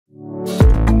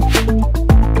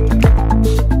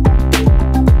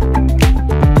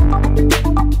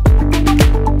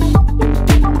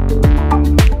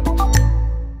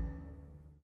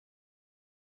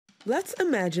Let's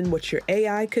imagine what your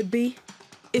AI could be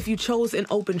if you chose an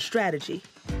open strategy.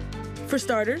 For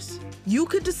starters, you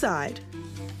could decide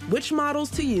which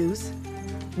models to use,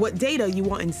 what data you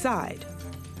want inside.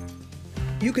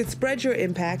 You could spread your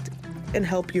impact and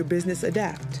help your business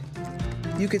adapt.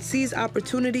 You could seize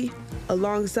opportunity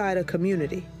alongside a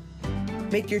community,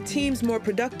 make your teams more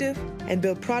productive, and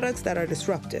build products that are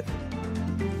disruptive.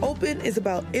 Open is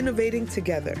about innovating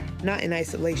together, not in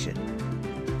isolation,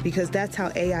 because that's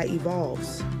how AI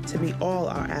evolves to meet all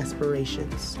our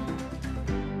aspirations.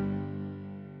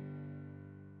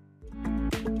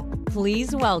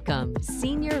 Please welcome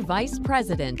Senior Vice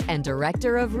President and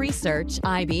Director of Research,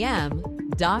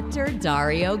 IBM, Dr.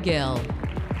 Darío Gil.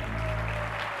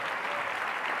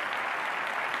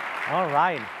 All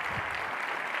right.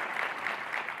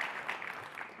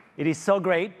 It is so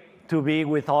great to be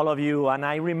with all of you, and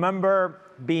I remember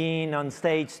being on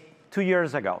stage 2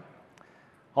 years ago,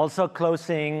 also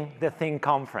closing the Think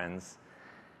conference.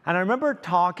 And I remember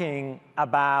talking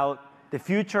about the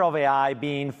future of AI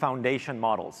being foundation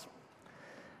models.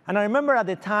 And I remember at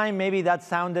the time, maybe that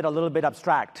sounded a little bit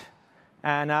abstract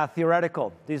and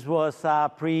theoretical. This was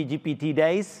pre-GPT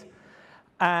days.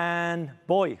 And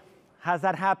boy, has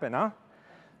that happened, huh?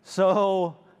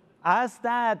 So as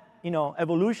that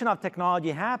evolution of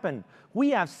technology happened, we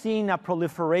have seen a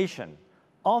proliferation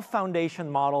of foundation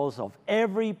models of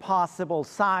every possible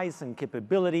size and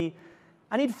capability.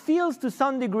 And it feels to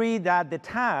some degree that the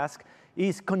task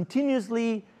is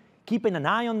continuously keeping an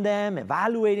eye on them,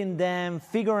 evaluating them,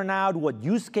 figuring out what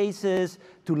use cases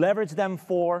to leverage them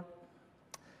for.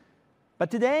 But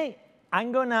today,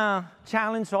 I'm going to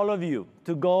challenge all of you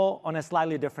to go on a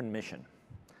slightly different mission.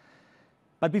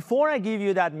 But before I give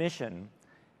you that mission,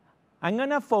 I'm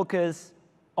going to focus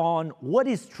on what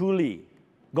is truly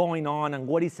going on and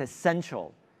what is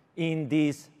essential in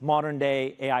this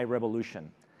modern-day AI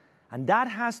revolution. And that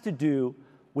has to do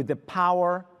with the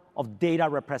power of data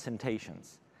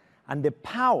representations and the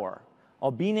power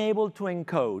of being able to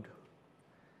encode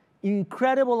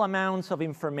incredible amounts of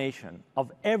information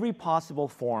of every possible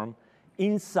form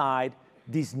inside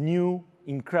this new,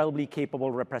 incredibly capable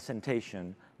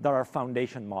representation that are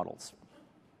foundation models.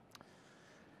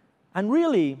 And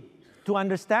really, to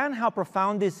understand how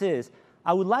profound this is,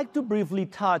 I would like to briefly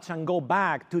touch and go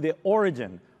back to the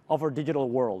origin of our digital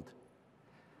world.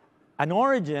 An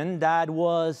origin that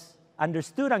was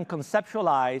understood and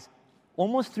conceptualized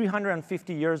almost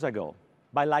 350 years ago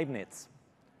by Leibniz.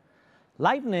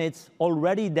 Leibniz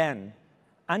already then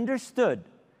understood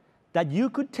that you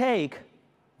could take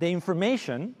the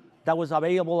information that was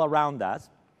available around us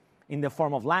in the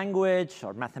form of language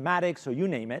or mathematics or you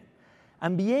name it,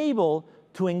 and be able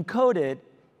to encode it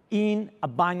in a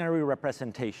binary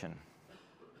representation.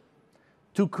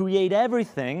 To create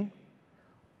everything,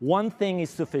 one thing is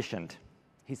sufficient,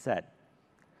 he said.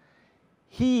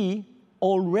 He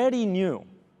already knew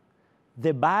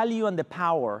the value and the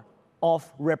power of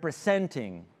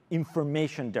representing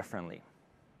information differently.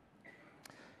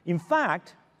 In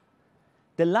fact,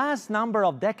 the last number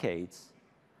of decades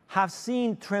have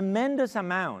seen tremendous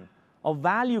amount of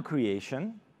value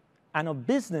creation and of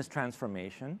business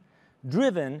transformation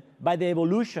driven by the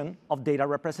evolution of data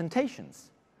representations.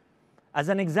 As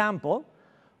an example,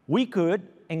 we could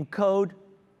encode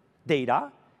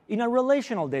data in a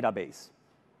relational database.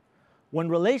 When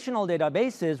relational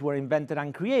databases were invented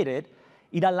and created,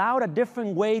 it allowed a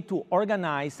different way to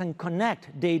organize and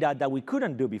connect data that we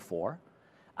couldn't do before.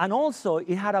 And also,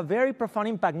 it had a very profound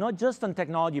impact, not just on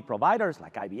technology providers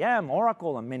like IBM,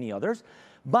 Oracle, and many others,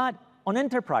 but on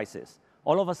enterprises.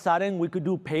 All of a sudden, we could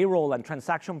do payroll and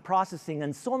transaction processing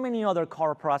and so many other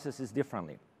core processes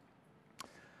differently.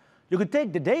 You could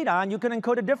take the data and you could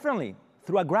encode it differently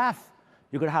through a graph.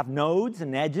 You could have nodes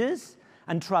and edges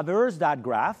and traverse that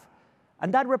graph.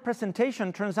 And that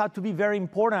representation turns out to be very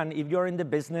important if you're in the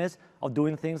business of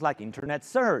doing things like internet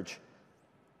search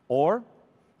or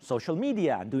social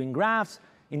media and doing graphs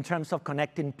in terms of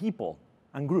connecting people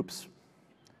and groups.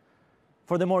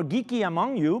 For the more geeky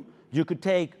among you, you could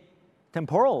take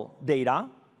temporal data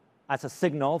as a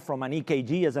signal from an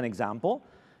EKG as an example,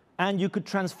 and you could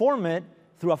transform it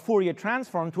through a Fourier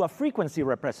transform to a frequency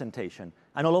representation.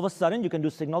 And all of a sudden, you can do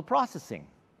signal processing.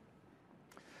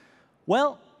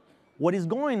 Well, what is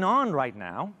going on right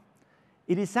now,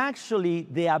 it is actually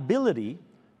the ability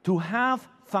to have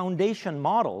foundation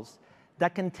models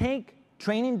that can take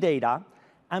training data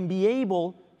and be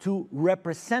able to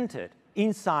represent it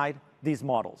inside these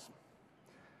models.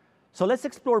 So let's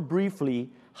explore briefly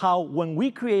how when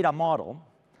we create a model,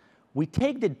 we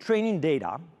take the training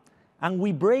data and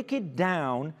we break it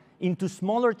down into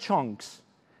smaller chunks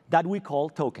that we call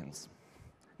tokens.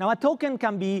 Now, a token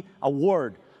can be a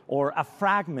word or a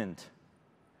fragment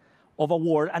of a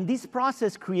word, and this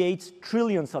process creates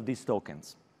trillions of these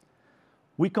tokens.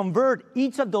 We convert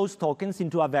each of those tokens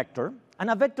into a vector, and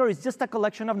a vector is just a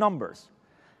collection of numbers.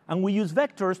 And we use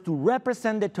vectors to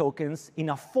represent the tokens in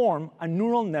a form a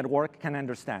neural network can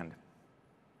understand.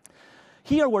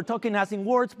 Here we're tokenizing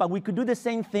words, but we could do the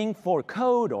same thing for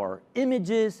code or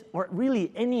images or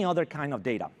really any other kind of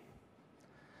data.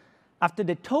 After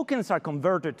the tokens are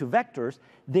converted to vectors,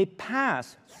 they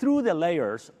pass through the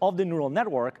layers of the neural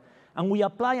network, and we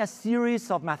apply a series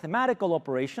of mathematical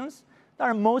operations that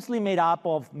are mostly made up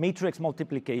of matrix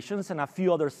multiplications and a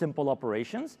few other simple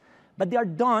operations, but they are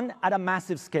done at a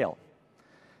massive scale.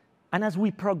 And as we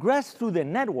progress through the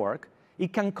network,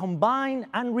 it can combine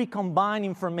and recombine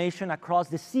information across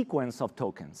the sequence of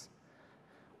tokens.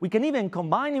 We can even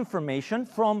combine information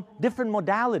from different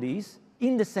modalities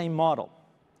in the same model.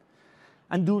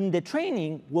 And during the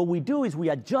training, what we do is we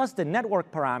adjust the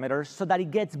network parameters so that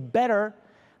it gets better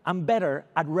and better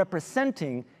at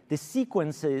representing the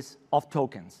sequences of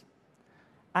tokens.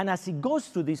 And as it goes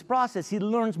through this process, it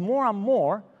learns more and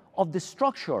more of the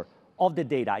structure of the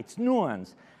data, its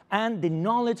nuance, and the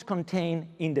knowledge contained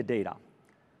in the data.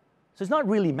 So it's not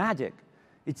really magic.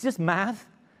 It's just math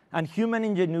and human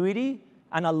ingenuity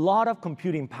and a lot of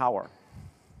computing power.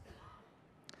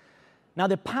 Now,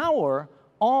 the power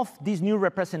of this new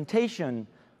representation,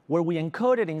 where we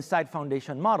encode it inside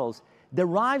foundation models,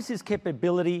 derives its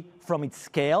capability from its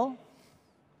scale,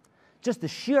 just the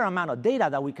sheer amount of data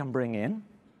that we can bring in,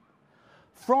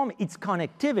 from its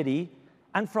connectivity,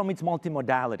 and from its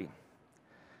multimodality.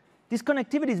 This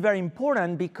connectivity is very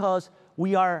important because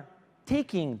we are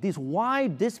taking these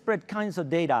wide, disparate kinds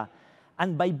of data,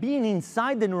 and by being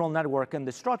inside the neural network and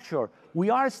the structure,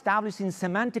 we are establishing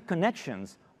semantic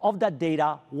connections of that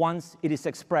data once it is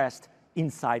expressed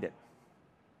inside it.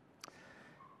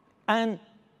 And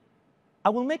I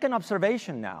will make an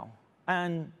observation now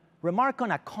and remark on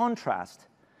a contrast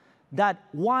that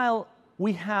while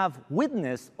we have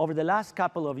witnessed over the last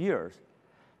couple of years,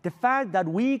 the fact that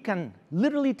we can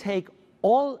literally take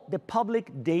all the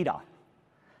public data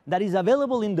that is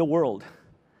available in the world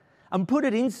and put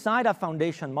it inside a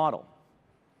foundation model.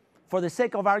 For the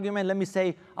sake of argument, let me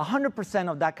say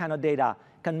 100% of that kind of data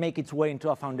can make its way into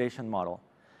a foundation model.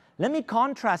 Let me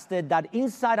contrast it that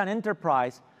inside an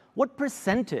enterprise, what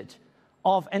percentage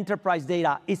of enterprise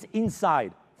data is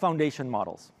inside foundation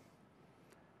models?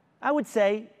 I would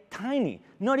say tiny,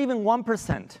 not even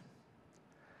 1%.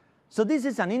 So this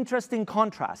is an interesting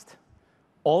contrast.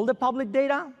 All the public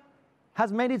data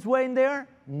has made its way in there.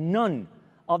 None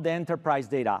of the enterprise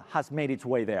data has made its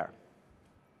way there.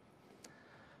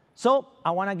 So I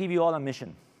want to give you all a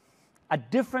mission, a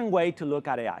different way to look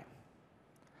at AI.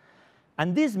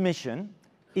 And this mission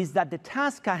is that the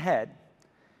task ahead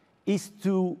is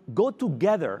to go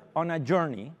together on a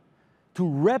journey to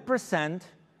represent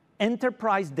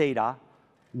enterprise data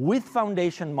with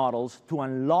foundation models to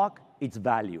unlock its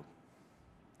value.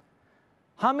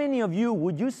 How many of you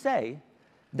would you say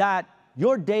that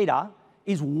your data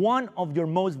is one of your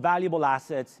most valuable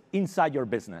assets inside your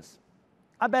business?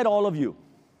 I bet all of you.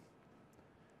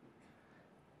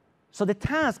 So the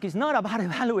task is not about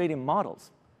evaluating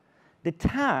models. The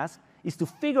task is to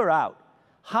figure out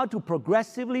how to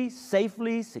progressively,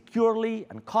 safely, securely,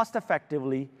 and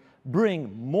cost-effectively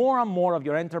bring more and more of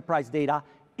your enterprise data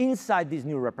inside this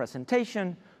new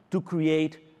representation to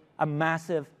create a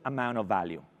massive amount of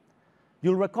value.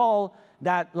 You'll recall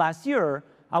that last year,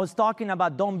 I was talking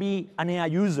about don't be an AI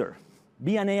user,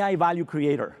 be an AI value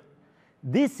creator.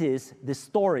 This is the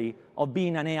story of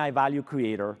being an AI value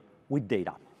creator with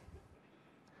data.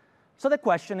 So the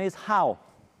question is how?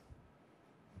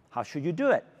 How should you do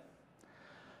it?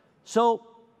 So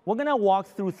we're going to walk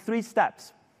through 3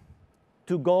 steps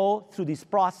to go through this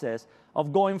process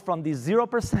of going from the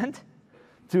 0%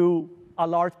 to a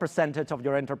large percentage of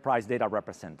your enterprise data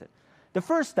represented. The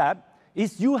first step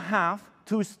is you have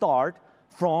to start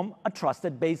from a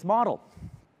trusted base model,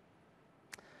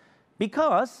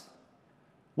 because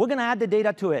we're going to add the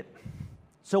data to it.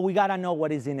 So we got to know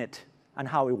what is in it and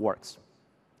how it works.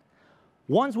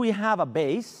 Once we have a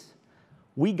base,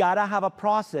 we got to have a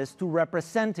process to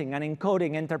representing and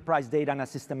encoding enterprise data in a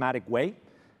systematic way.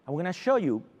 And we're going to show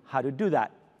you how to do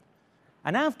that.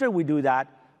 And after we do that,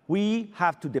 we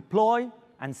have to deploy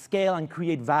and scale and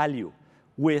create value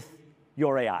with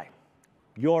your AI.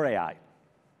 Your AI.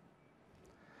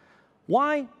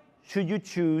 Why should you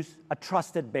choose a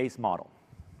trusted base model?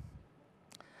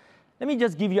 Let me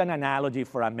just give you an analogy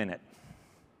for a minute.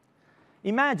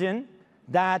 Imagine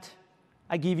that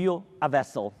I give you a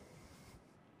vessel.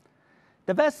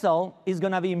 The vessel is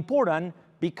going to be important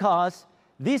because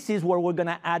this is where we're going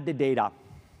to add the data.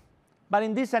 But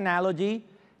in this analogy,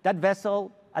 that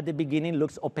vessel at the beginning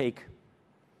looks opaque.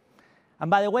 And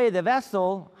by the way, the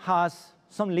vessel has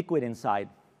some liquid inside,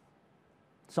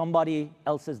 somebody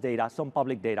else's data, some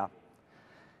public data.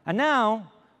 And now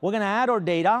we're going to add our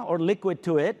data or liquid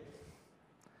to it.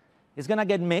 It's going to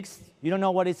get mixed. You don't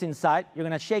know what is inside. You're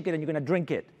going to shake it and you're going to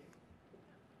drink it.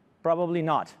 Probably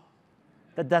not.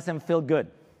 That doesn't feel good.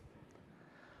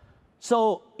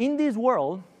 So in this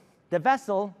world, the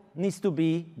vessel needs to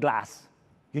be glass.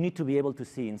 You need to be able to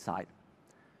see inside.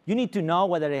 You need to know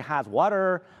whether it has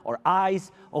water or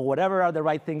ice or whatever are the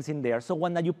right things in there. So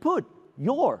when you put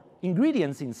your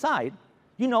ingredients inside,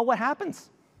 you know what happens.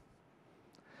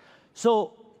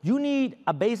 So you need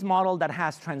a base model that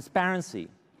has transparency,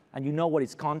 and you know what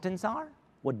its contents are,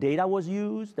 what data was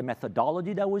used, the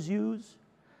methodology that was used,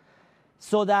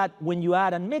 so that when you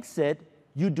add and mix it,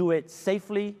 you do it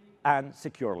safely and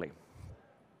securely.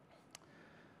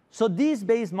 So this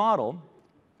base model,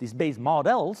 these base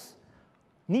models,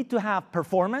 need to have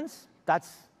performance.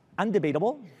 That's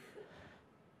undebatable.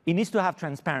 It needs to have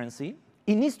transparency.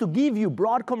 It needs to give you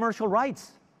broad commercial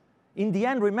rights. In the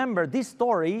end, remember, this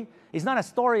story is not a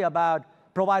story about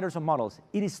providers of models.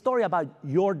 It is a story about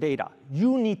your data.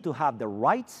 You need to have the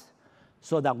rights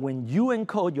so that when you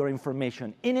encode your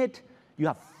information in it, you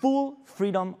have full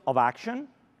freedom of action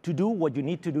to do what you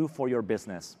need to do for your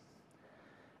business.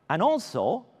 And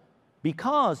also,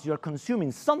 because you're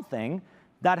consuming something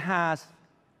that has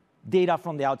data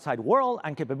from the outside world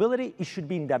and capability, it should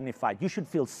be indemnified. You should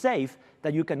feel safe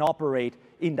that you can operate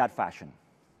in that fashion.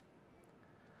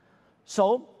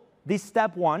 So this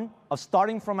step one of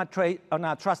starting from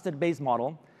a trusted base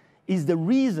model is the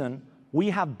reason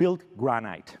we have built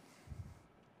Granite.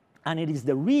 And it is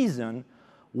the reason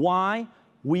why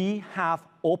we have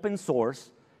open sourced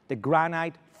the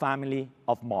Granite family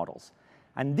of models.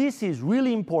 And this is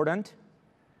really important,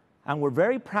 and we're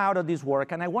very proud of this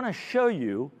work, and I want to show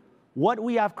you what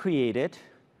we have created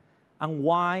and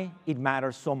why it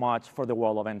matters so much for the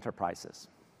world of enterprises.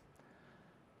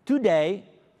 Today,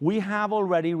 we have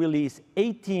already released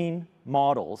 18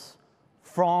 models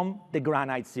from the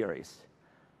Granite series.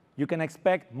 You can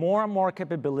expect more and more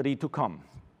capability to come.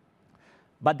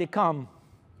 But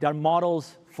they're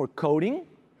models for coding,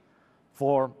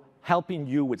 for helping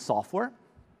you with software.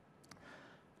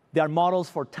 They are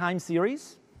models for time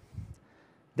series.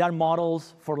 They are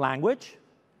models for language.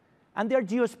 And they're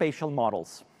geospatial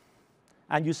models.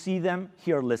 And you see them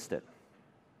here listed.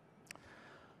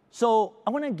 So I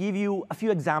want to give you a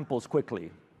few examples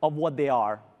quickly of what they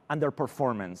are and their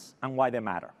performance and why they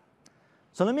matter.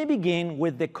 So let me begin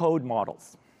with the code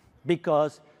models,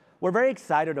 because we're very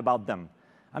excited about them.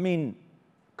 I mean,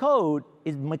 code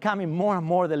is becoming more and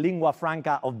more the lingua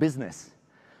franca of business.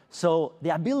 So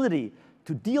the ability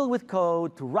to deal with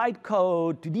code, to write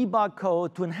code, to debug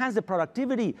code, to enhance the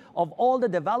productivity of all the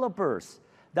developers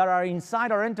that are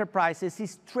inside our enterprises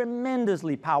is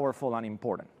tremendously powerful and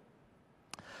important.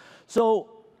 So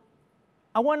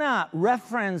I want to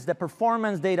reference the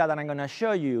performance data that I'm going to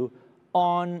show you.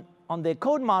 On the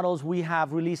code models, we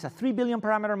have released a 3 billion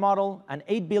parameter model, an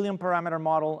 8 billion parameter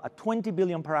model, a 20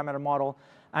 billion parameter model,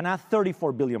 and a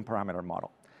 34 billion parameter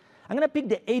model. I'm going to pick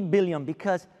the 8 billion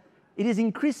because it is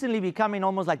increasingly becoming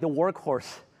almost like the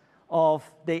workhorse of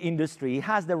the industry. It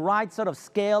has the right sort of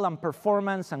scale and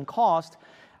performance and cost.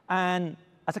 And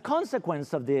as a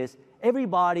consequence of this,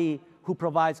 everybody who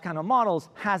provides kind of models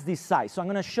has this size. So I'm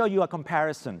going to show you a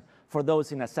comparison for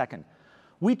those in a second.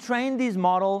 We trained this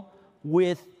model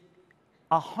with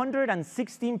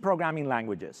 116 programming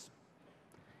languages.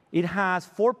 It has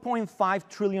 4.5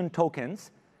 trillion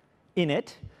tokens in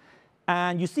it.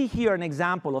 And you see here an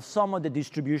example of some of the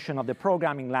distribution of the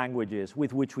programming languages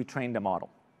with which we trained the model.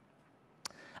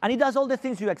 And it does all the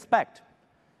things you expect,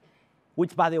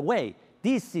 which, by the way,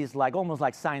 this is almost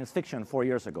like science fiction 4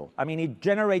 years ago. I mean, it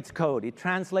generates code, it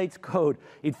translates code,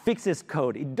 it fixes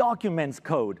code, it documents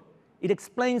code, it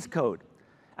explains code.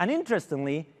 And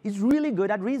interestingly, it's really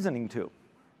good at reasoning too.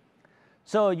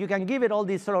 So you can give it all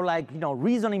these sort of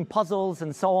reasoning puzzles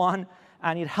and so on,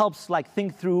 and it helps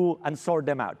think through and sort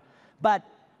them out. But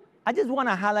I just want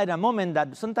to highlight a moment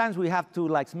that sometimes we have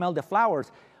to smell the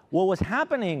flowers. What was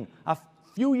happening a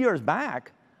few years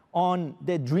back on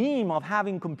the dream of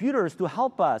having computers to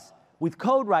help us with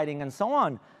code writing and so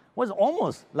on was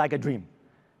almost like a dream.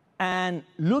 And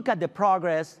look at the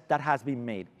progress that has been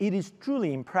made. It is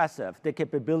truly impressive, the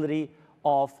capability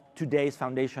of today's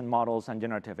foundation models and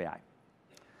generative AI.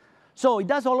 So it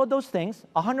does all of those things,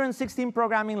 116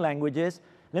 programming languages.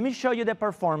 Let me show you the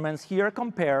performance here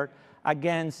compared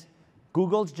against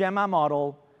Google's Gemma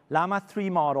model, Llama 3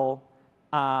 model,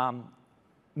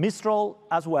 Mistral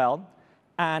as well,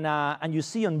 and you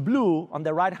see in blue on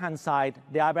the right-hand side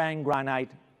the IBM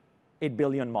Granite 8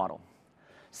 billion model.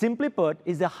 Simply put,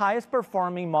 it's the highest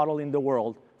performing model in the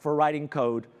world for writing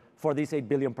code for these 8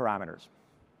 billion parameters.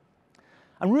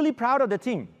 I'm really proud of the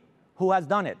team who has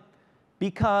done it,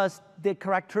 because the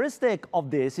characteristic of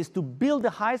this is to build the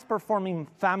highest performing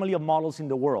family of models in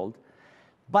the world,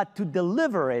 but to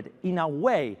deliver it in a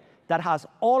way that has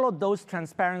all of those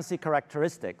transparency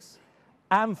characteristics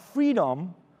and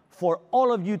freedom for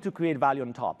all of you to create value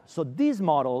on top. So these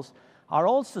models are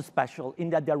also special in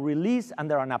that they're released and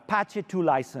they're an Apache 2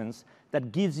 license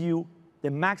that gives you the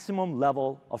maximum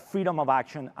level of freedom of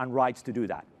action and rights to do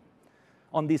that.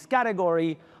 On this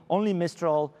category, only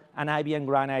Mistral and IBM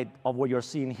Granite of what you're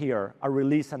seeing here are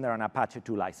released and they're an Apache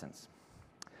 2 license.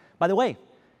 By the way,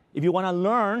 if you want to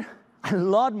learn a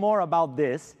lot more about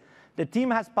this, the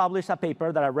team has published a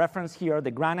paper that I reference here,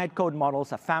 the Granite Code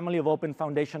Models, a family of open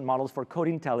foundation models for code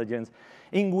intelligence,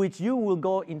 in which you will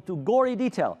go into gory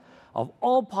detail of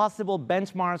all possible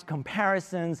benchmarks,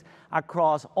 comparisons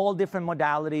across all different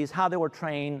modalities, how they were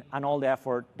trained, and all the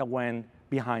effort that went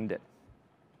behind it.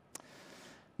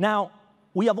 Now,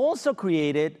 we have also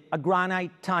created a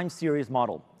Granite time series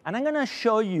model. And I'm going to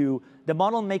show you the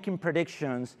model making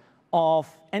predictions of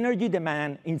energy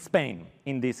demand in Spain,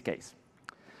 in this case.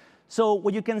 So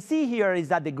what you can see here is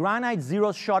that the Granite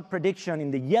zero-shot prediction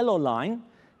in the yellow line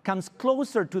comes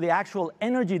closer to the actual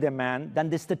energy demand than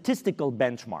the statistical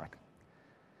benchmark.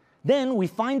 Then we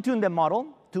fine-tune the model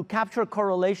to capture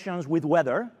correlations with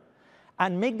weather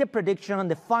and make the prediction on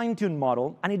the fine-tuned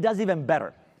model, and it does even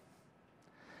better.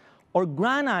 Our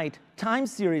Granite time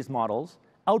series models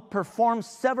outperform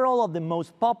several of the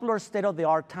most popular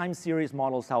state-of-the-art time series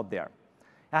models out there.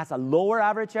 It has a lower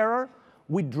average error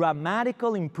with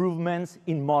dramatical improvements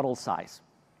in model size.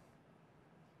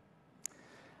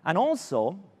 And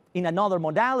also, in another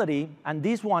modality, and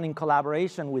this one in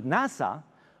collaboration with NASA,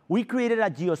 we created a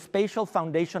geospatial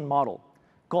foundation model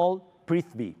called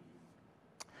Prithvi.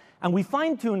 And we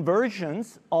fine-tuned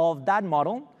versions of that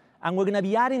model, and we're going to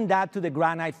be adding that to the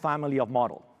Granite family of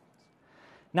models.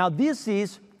 Now, this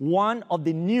is one of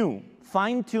the new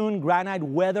fine-tuned Granite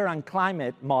weather and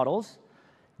climate models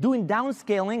doing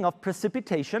downscaling of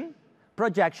precipitation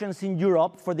projections in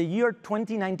Europe for the year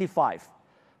 2095,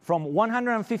 from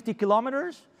 150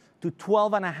 kilometers to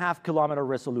 12.5 kilometer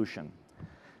resolution.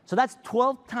 So that's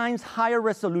 12 times higher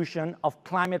resolution of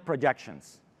climate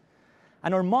projections.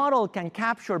 And our model can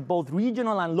capture both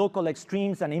regional and local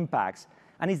extremes and impacts,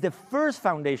 and is the first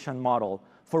foundation model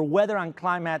for weather and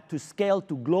climate to scale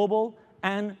to global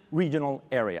and regional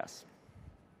areas.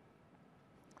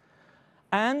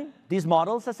 And these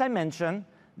models, as I mentioned,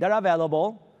 they're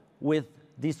available with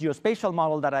this geospatial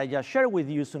model that I just shared with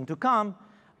you, soon to come,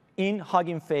 in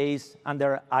Hugging Face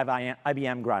under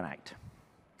IBM Granite.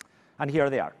 And here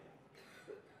they are.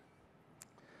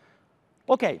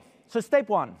 OK, so step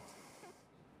one,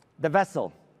 the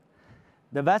vessel.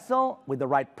 The vessel with the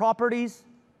right properties,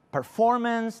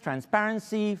 performance,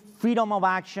 transparency, freedom of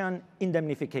action,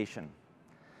 indemnification.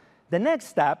 The next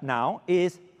step now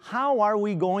is, how are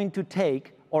we going to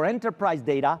take our enterprise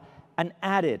data and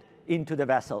add it into the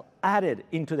vessel, add it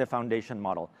into the foundation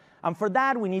model? And for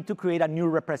that, we need to create a new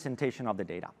representation of the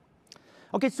data.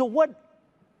 OK, so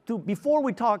before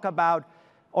we talk about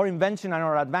our invention and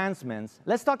our advancements,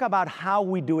 let's talk about how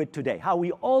we do it today, how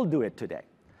we all do it today.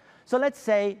 So let's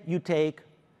say you take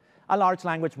a large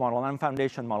language model and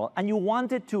foundation model, and you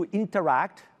want it to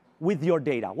interact with your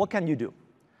data. What can you do?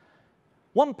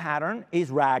 One pattern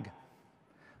is RAG,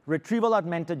 Retrieval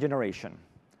Augmented Generation.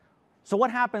 So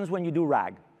what happens when you do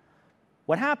RAG?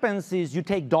 What happens is you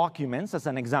take documents, as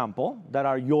an example, that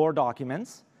are your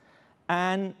documents,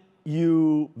 and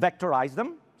you vectorize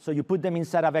them. So you put them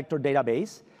inside a vector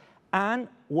database. And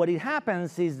what it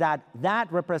happens is that that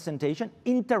representation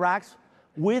interacts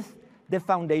with the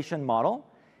foundation model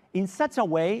in such a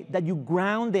way that you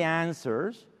ground the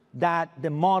answers that the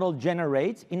model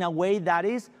generates in a way that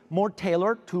is more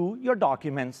tailored to your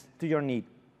documents, to your need.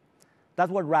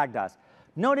 That's what RAG does.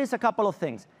 Notice a couple of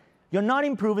things. You're not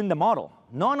improving the model.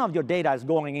 None of your data is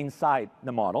going inside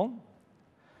the model,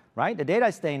 right? The data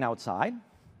is staying outside.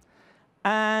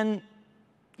 And,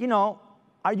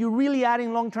 are you really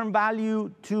adding long-term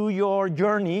value to your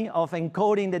journey of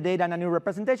encoding the data in a new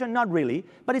representation? Not really,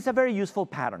 but it's a very useful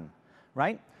pattern,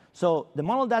 right? So the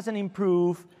model doesn't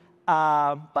improve,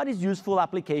 but it's useful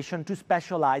application to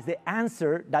specialize the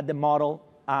answer that the model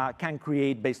can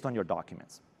create based on your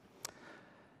documents.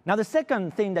 Now, the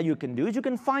second thing that you can do is you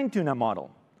can fine-tune a model.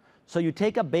 So you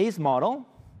take a base model,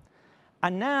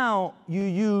 And now you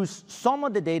use some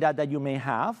of the data that you may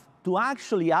have to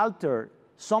actually alter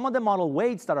some of the model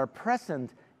weights that are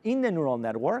present in the neural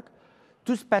network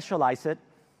to specialize it.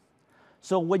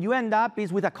 So what you end up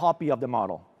is with a copy of the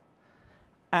model.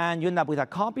 And you end up with a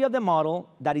copy of the model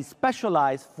that is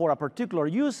specialized for a particular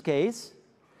use case,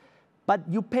 but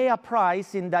you pay a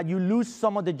price in that you lose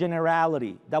some of the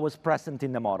generality that was present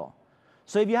in the model.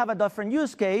 So if you have a different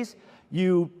use case,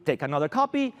 you take another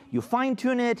copy, you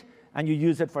fine-tune it, and you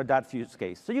use it for that use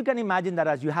case. So you can imagine that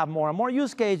as you have more and more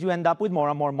use case, you end up with more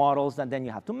and more models that then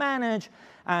you have to manage.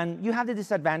 And you have the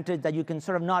disadvantage that you can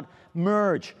sort of not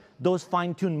merge those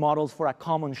fine-tuned models for a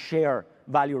common share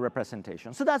value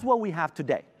representation. So that's what we have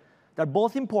today. They're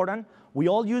both important. We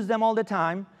all use them all the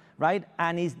time, right?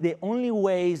 And it's the only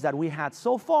ways that we had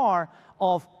so far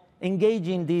of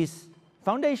engaging these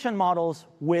foundation models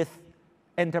with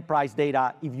enterprise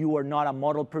data if you are not a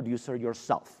model producer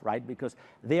yourself, right? Because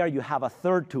there you have a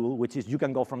third tool, which is you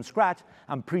can go from scratch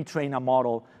and pre-train a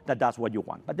model that does what you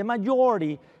want. But the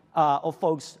majority of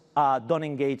folks don't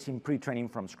engage in pre-training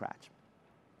from scratch.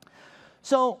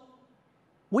 So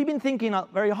we've been thinking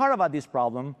very hard about this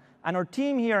problem, and our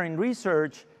team here in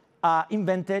research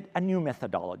invented a new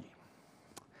methodology.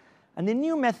 And the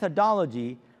new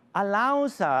methodology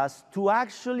allows us to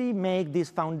actually make these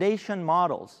foundation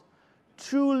models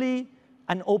truly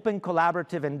an open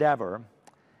collaborative endeavor,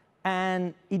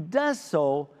 and it does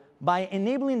so by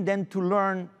enabling them to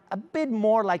learn a bit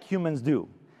more like humans do,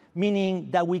 meaning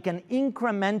that we can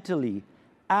incrementally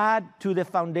add to the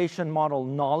foundation model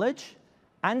knowledge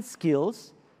and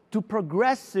skills to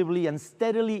progressively and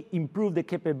steadily improve the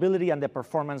capability and the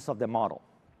performance of the model.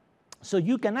 So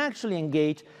you can actually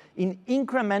engage in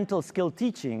incremental skill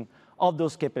teaching of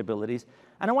those capabilities,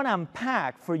 and I want to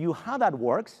unpack for you how that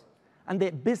works and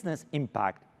the business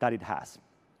impact that it has.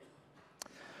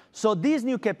 So this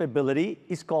new capability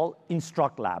is called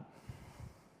InstructLab.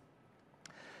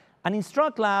 And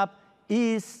InstructLab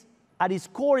is, at its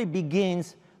core, it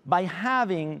begins by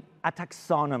having a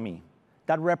taxonomy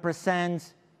that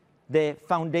represents the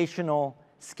foundational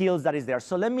skills that is there.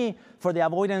 So let me, for the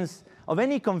avoidance of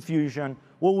any confusion,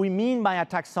 what we mean by a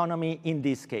taxonomy in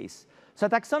this case. So a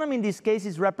taxonomy in this case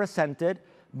is represented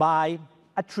by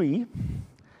a tree,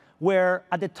 where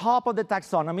at the top of the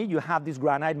taxonomy, you have this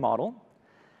granite model.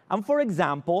 And for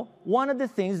example, one of the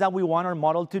things that we want our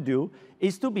model to do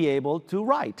is to be able to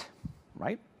write,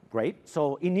 right? Great.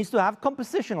 So it needs to have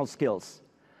compositional skills.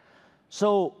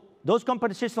 So those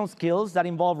compositional skills that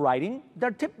involve writing, there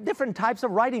are different types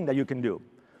of writing that you can do.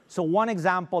 So one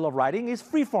example of writing is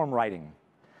free-form writing.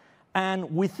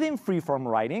 And within free-form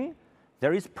writing,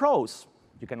 there is prose.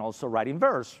 You can also write in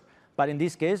verse. But in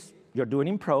this case, you're doing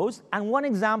in prose. And one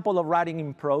example of writing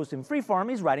in prose in free-form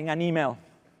is writing an email.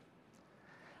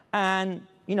 And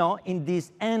in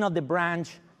this end of the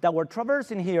branch that we're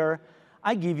traversing here,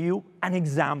 I give you an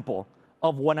example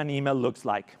of what an email looks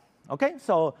like. Okay,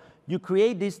 so you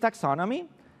create this taxonomy,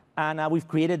 and we've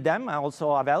created them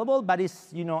also available, but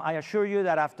it's, I assure you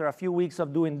that after a few weeks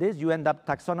of doing this, you end up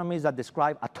taxonomies that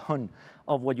describe a ton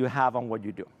of what you have and what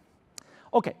you do.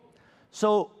 Okay,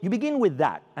 so you begin with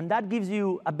that, and that gives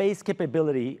you a base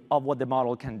capability of what the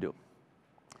model can do.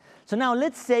 So now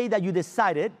let's say that you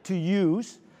decided to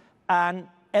use an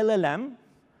LLM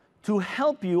to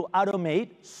help you automate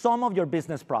some of your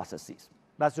business processes.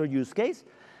 That's your use case.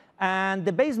 And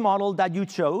the base model that you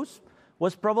chose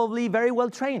was probably very well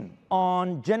trained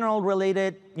on general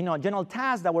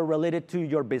tasks that were related to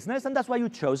your business, and that's why you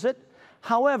chose it.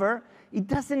 However, it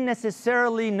doesn't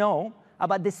necessarily know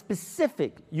about the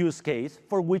specific use case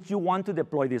for which you want to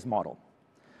deploy this model.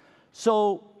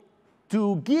 So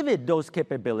to give it those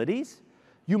capabilities,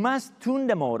 you must tune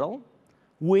the model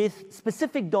with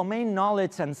specific domain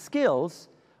knowledge and skills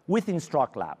with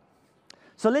InstructLab.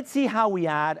 So let's see how we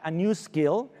add a new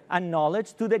skill and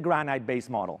knowledge to the Granite-based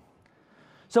model.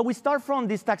 So we start from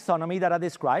this taxonomy that I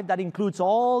described that includes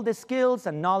all the skills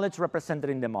and knowledge represented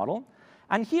in the model.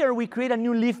 And here we create a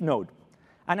new leaf node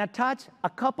and attach a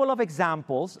couple of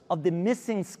examples of the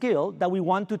missing skill that we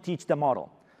want to teach the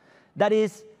model. That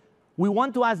is, we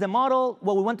want to ask the model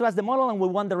what we want to ask the model, and we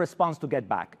want the response to get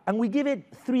back. And we give it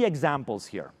 3 examples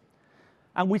here.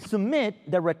 And we submit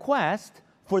the request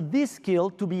for this skill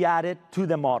to be added to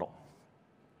the model.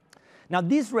 Now,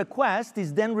 this request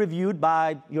is then reviewed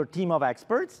by your team of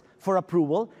experts for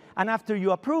approval. And after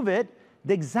you approve it,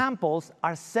 the examples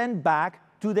are sent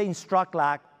back to the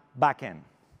InstructLab backend.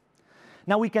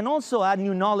 Now, we can also add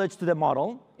new knowledge to the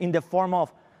model in the form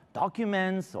of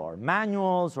documents or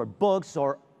manuals or books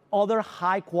or other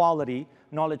high-quality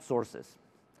knowledge sources.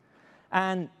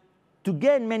 And to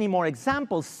get many more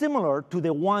examples similar to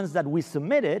the ones that we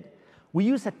submitted, we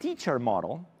use a teacher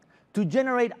model to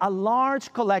generate a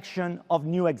large collection of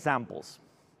new examples.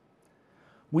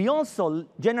 We also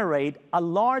generate a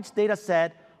large data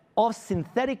set of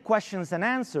synthetic questions and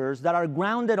answers that are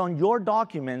grounded on your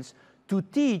documents to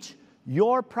teach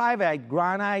your private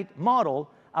Granite model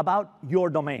about your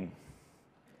domain.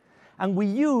 And we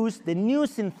use the new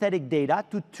synthetic data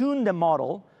to tune the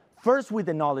model, first with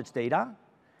the knowledge data,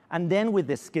 and then with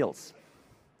the skills.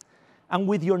 And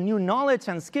with your new knowledge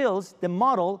and skills, the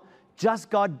model just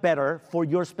got better for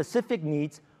your specific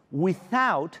needs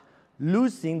without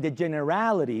losing the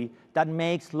generality that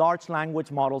makes large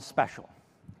language models special.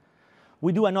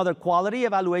 We do another quality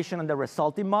evaluation on the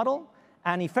resulting model,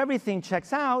 and if everything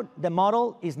checks out, the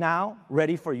model is now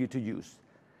ready for you to use.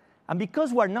 And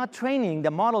because we're not training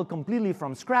the model completely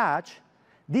from scratch,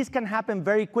 this can happen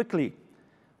very quickly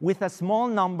with a small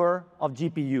number of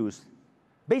GPUs,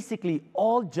 basically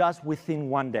all just within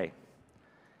one day.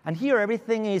 And here,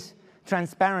 everything is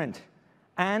transparent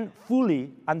and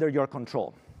fully under your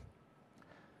control.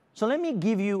 So let me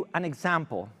give you an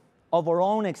example of our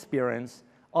own experience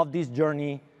of this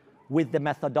journey with the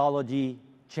methodology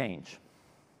change.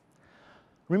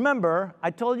 Remember,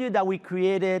 I told you that we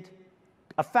created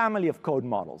a family of code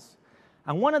models.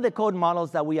 And one of the code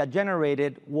models that we had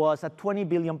generated was a 20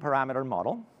 billion parameter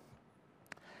model.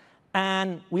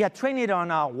 And we had trained it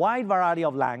on a wide variety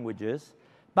of languages,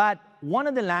 but one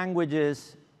of the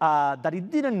languages that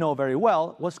it didn't know very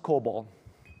well was COBOL.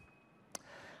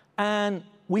 And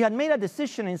we had made a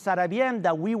decision inside IBM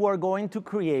that we were going to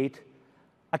create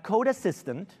a code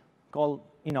assistant called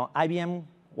IBM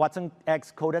Watson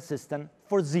X Code Assistant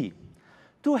for Z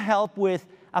to help with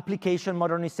application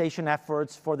modernization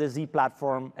efforts for the Z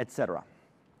platform, et cetera.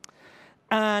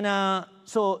 And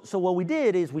so what we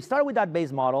did is we started with that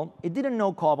base model. It didn't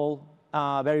know COBOL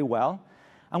very well.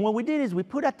 And what we did is we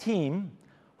put a team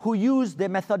who used the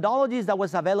methodologies that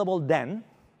was available then,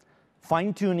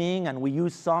 fine-tuning, and we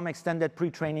used some extended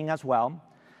pre-training as well.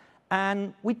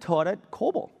 And we taught it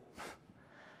COBOL.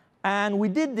 And we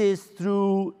did this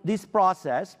through this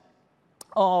process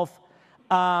of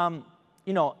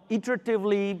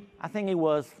iteratively, I think it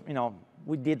was,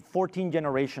 we did 14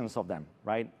 generations of them,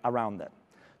 right, around that,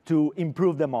 to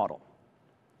improve the model.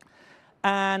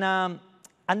 And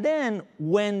then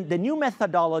when the new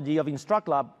methodology of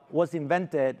InstructLab was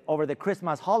invented over the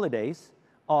Christmas holidays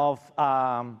of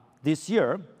this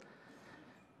year,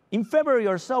 in February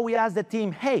or so, we asked the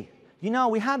team, hey,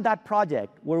 we had that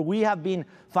project where we have been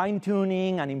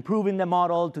fine-tuning and improving the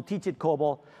model to teach it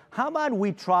COBOL. How about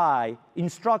we try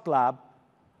InstructLab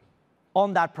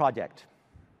on that project?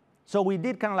 So we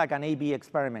did kind of like an A/B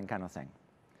experiment kind of thing.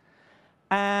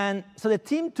 And so the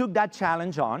team took that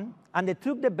challenge on, and they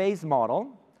took the base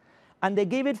model, and they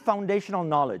gave it foundational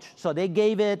knowledge. So they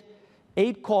gave it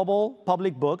 8 COBOL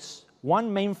public books, 1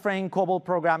 mainframe COBOL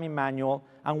programming manual,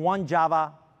 and 1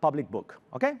 Java public book,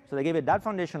 okay? So they gave it that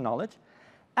foundational knowledge,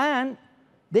 and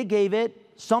they gave it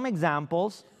some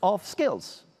examples of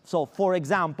skills. So for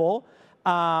example,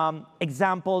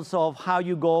 examples of how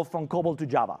you go from COBOL to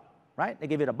Java, right? They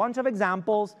gave it a bunch of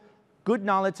examples, good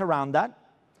knowledge around that.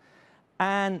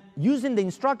 And using the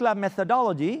InstructLab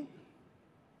methodology,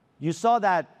 you saw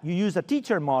that you use a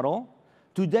teacher model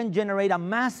to then generate a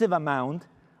massive amount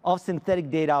of synthetic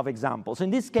data of examples. So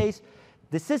in this case,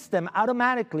 the system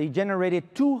automatically generated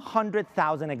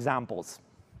 200,000 examples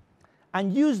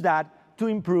and used that to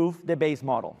improve the base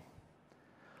model.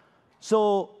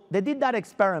 So they did that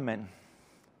experiment,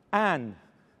 and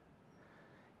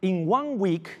in 1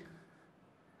 week,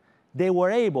 they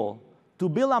were able to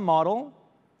build a model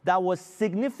that was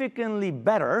significantly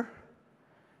better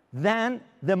than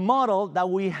the model that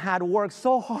we had worked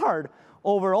so hard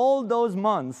over all those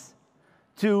months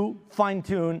to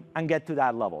fine-tune and get to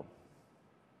that level.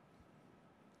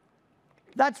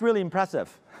 That's really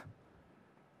impressive.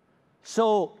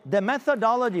 So the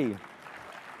methodology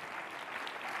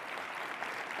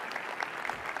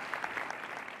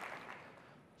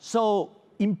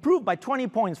improved by 20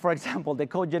 points, for example, the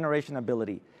code generation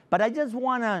ability. But I just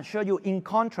want to show you in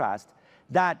contrast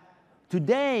that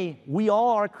today we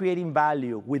all are creating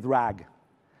value with RAG.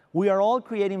 We are all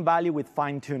creating value with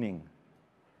fine-tuning.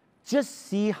 Just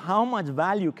see how much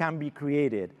value can be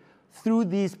created through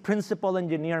this principal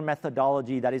engineer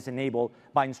methodology that is enabled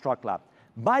by InstructLab.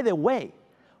 By the way,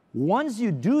 once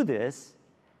you do this,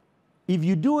 if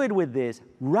you do it with this,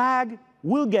 RAG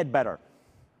will get better,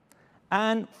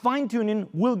 and fine-tuning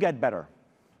will get better.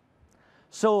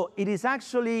 So it is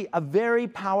actually a very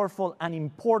powerful and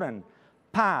important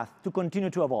path to continue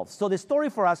to evolve. So the story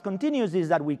for us continues is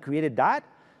that we created that,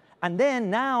 And then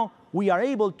now we are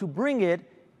able to bring it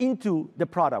into the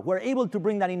product. We're able to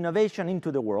bring that innovation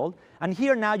into the world. And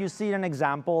here now you see an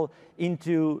example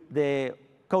into the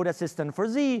Code Assistant for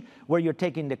Z, where you're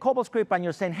taking the COBOL script and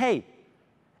you're saying, hey,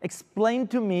 explain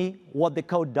to me what the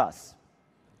code does.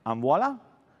 And voila,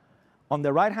 on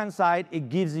the right-hand side, it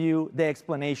gives you the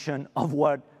explanation of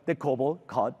what the COBOL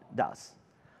code does.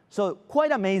 So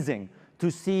quite amazing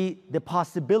to see the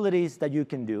possibilities that you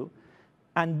can do.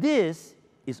 And this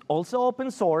is also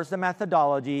open source, the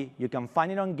methodology. You can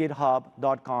find it on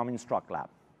github.com InstructLab.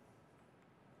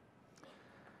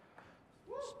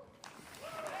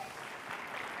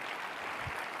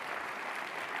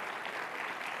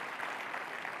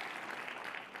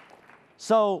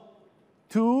 So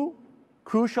 2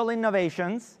 crucial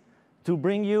innovations to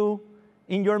bring you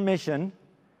in your mission.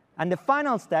 And the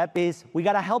final step is we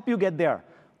got to help you get there.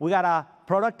 We got to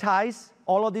productize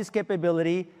all of this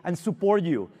capability and support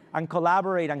you and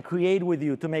collaborate and create with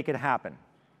you to make it happen.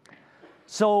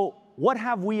 So what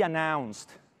have we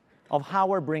announced of how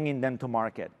we're bringing them to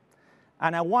market?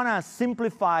 And I want to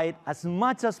simplify it as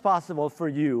much as possible for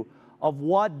you of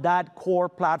what that core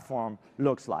platform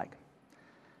looks like.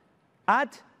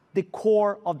 At the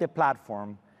core of the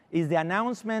platform is the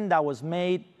announcement that was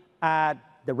made at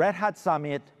the Red Hat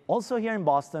Summit, also here in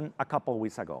Boston, a couple of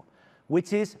weeks ago,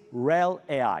 which is RHEL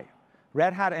AI,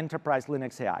 Red Hat Enterprise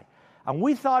Linux AI. And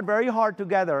we thought very hard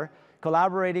together,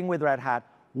 collaborating with Red Hat,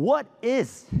 what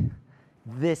is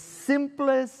the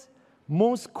simplest,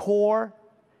 most core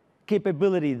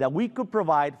capability that we could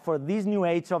provide for this new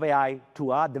age of AI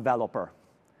to a developer?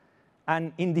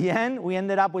 And in the end, we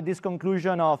ended up with this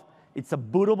conclusion of it's a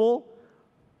bootable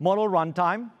model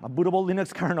runtime, a bootable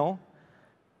Linux kernel,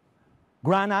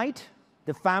 Granite,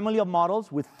 the family of models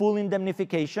with full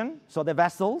indemnification, so the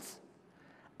vessels,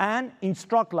 and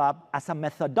InstructLab as a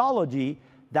methodology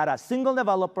that a single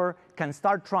developer can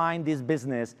start trying this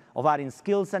business of adding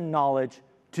skills and knowledge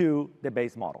to the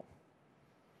base model.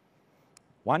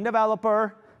 One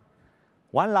developer,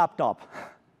 one laptop.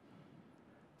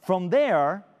 From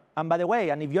there, and by the way,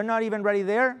 and if you're not even ready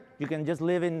there, you can just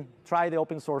try the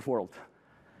open source world.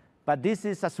 But this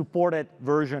is a supported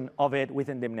version of it with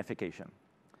indemnification.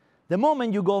 The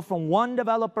moment you go from one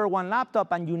developer, one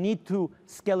laptop, and you need to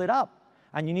scale it up,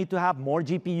 and you need to have more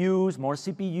GPUs, more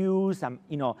CPUs, and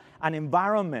an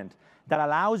environment that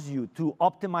allows you to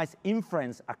optimize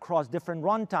inference across different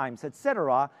runtimes, et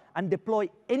cetera, and deploy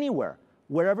anywhere,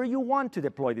 wherever you want to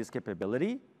deploy this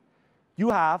capability, you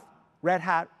have Red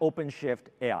Hat OpenShift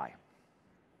AI.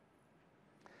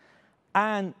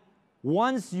 And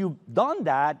once you've done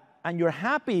that, and you're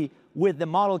happy with the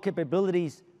model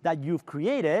capabilities that you've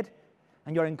created,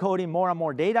 and you're encoding more and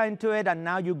more data into it, and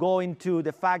now you go into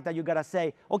the fact that you got to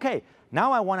say, OK,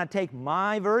 now I want to take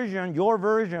my version, your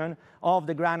version of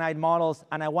the Granite models,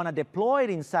 and I want to deploy it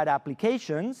inside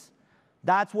applications.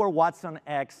 That's where Watson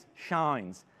X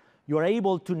shines. You're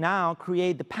able to now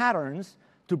create the patterns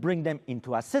to bring them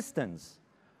into assistants,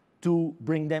 to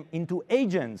bring them into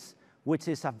agents, which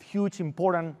is a huge,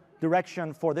 important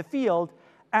direction for the field,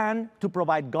 and to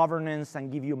provide governance and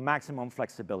give you maximum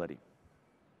flexibility.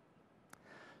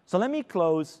 So let me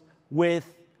close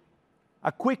with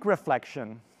a quick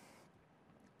reflection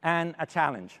and a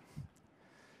challenge.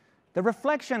 The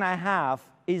reflection I have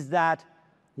is that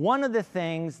one of the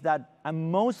things that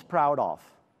I'm most proud of,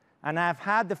 and I've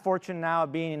had the fortune now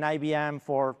of being in IBM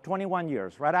for 21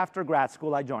 years. Right after grad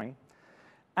school, I joined.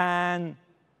 And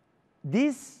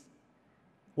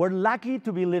we're lucky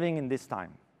to be living in this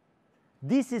time.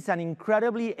 This is an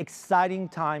incredibly exciting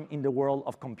time in the world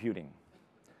of computing.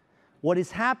 What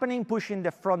is happening, pushing the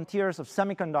frontiers of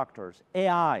semiconductors,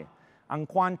 AI, and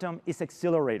quantum is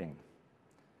accelerating.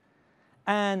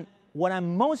 And what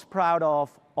I'm most proud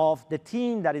of the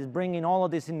team that is bringing all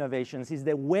of these innovations is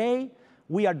the way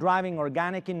we are driving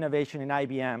organic innovation in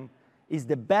IBM is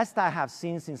the best I have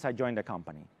seen since I joined the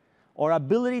company. Our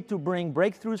ability to bring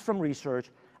breakthroughs from research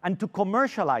and to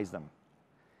commercialize them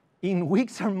in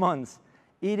weeks or months,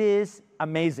 it is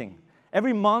amazing.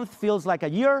 Every month feels like a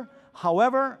year.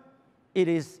 However, it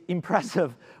is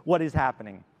impressive what is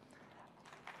happening.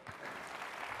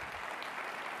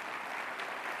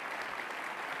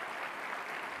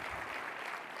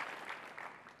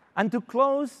 And to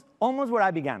close almost where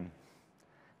I began,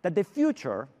 that the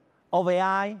future of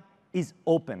AI is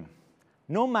open,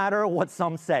 no matter what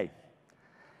some say.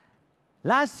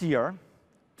 Last year,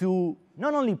 to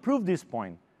not only prove this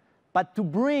point, but to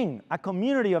bring a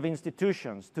community of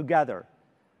institutions together,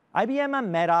 IBM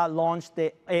and Meta launched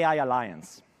the AI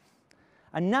Alliance.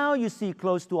 And now you see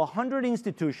close to 100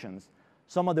 institutions,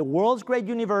 some of the world's great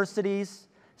universities,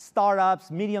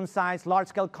 startups, medium-sized,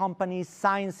 large-scale companies,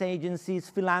 science agencies,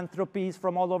 philanthropies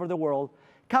from all over the world,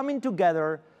 coming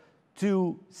together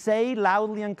to say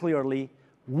loudly and clearly,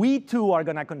 we too are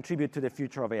going to contribute to the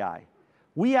future of AI.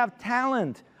 We have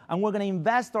talent, and we're going to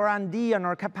invest our R&D and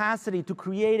our capacity to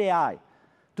create AI,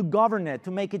 to govern it,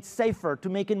 to make it safer, to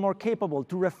make it more capable,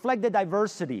 to reflect the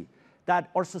diversity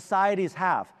that our societies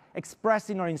have expressed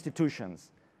in our institutions.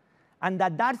 And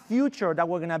that future that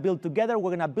we're going to build together,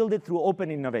 we're going to build it through open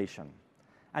innovation.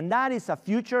 And that is a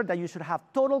future that you should have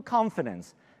total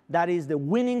confidence that is the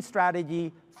winning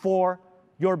strategy for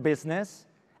your business,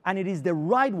 and it is the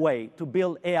right way to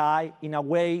build AI in a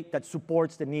way that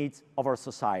supports the needs of our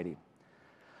society.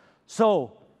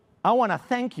 So I want to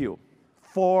thank you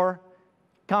for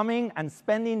coming and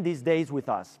spending these days with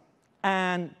us.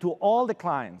 And to all the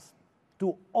clients,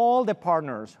 to all the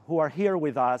partners who are here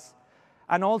with us,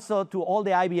 and also to all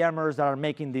the IBMers that are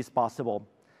making this possible,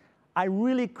 I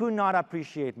really could not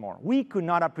appreciate more. We could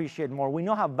not appreciate more. We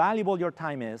know how valuable your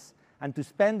time is, and to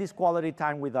spend this quality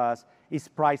time with us is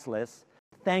priceless.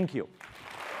 Thank you.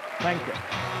 Thank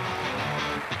you.